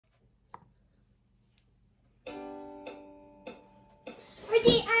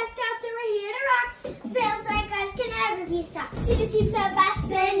cookie shop. See the sheep at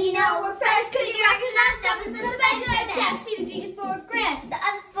best, and you know we're fresh. Cookie rockers non-stop. It's in the bed to adapt. See the G is for grand, the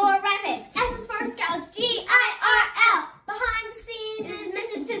other for rabbit. S is for scouts. G-I-R-L. Behind the scenes is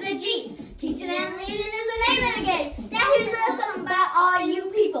Mrs. to the G. Teaching and leading is the name of the game. Now here's a little something about all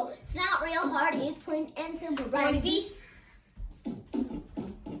you people. It's not real hard. It's plain and simple. Ready, B?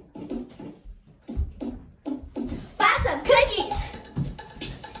 Buy some cookies.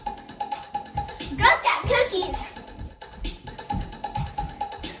 Girl Scout cookies.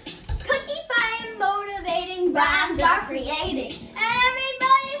 Cookie buying, motivating, rhymes are creating. And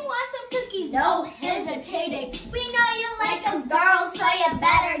everybody wants some cookies, no hesitating. We know you like us girls, so you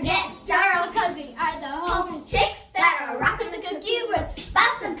better get sterile, cause we are the home chicks that are rocking the cookie world. Buy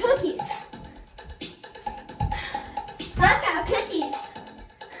some cookies. Girl Scout cookies.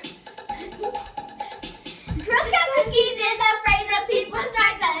 Girl Scout cookies is a phrase that people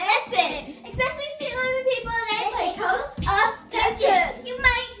start to listen. Especially street-living people, they play coast of Texas. You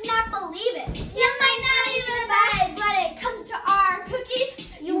might not believe it. You might not even buy it. When it comes to our cookies,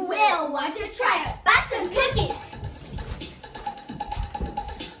 you will want to try it. Buy some cookies.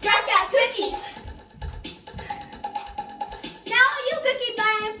 Girl Scout cookies. Now you cookie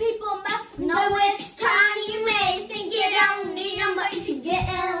buying people must know it's time. You may think you don't need them, but you should get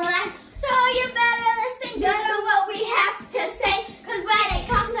in line. So you better listen good to what we have to say. Cause when it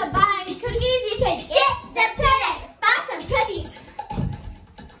comes to buying cookies, you can get them today. Buy some cookies.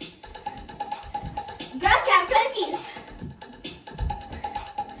 Girl Scout cookies.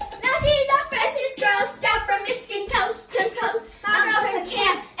 Now she's the freshest Girl Scout from Michigan coast to coast. My girl her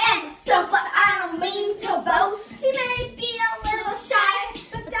camp and so, but I don't mean to boast. She may be a little shy,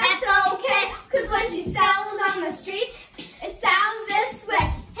 but that's okay. Cause when she sells on the streets, it sounds this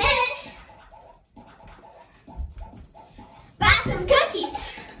way. Hit it. Buy some cookies.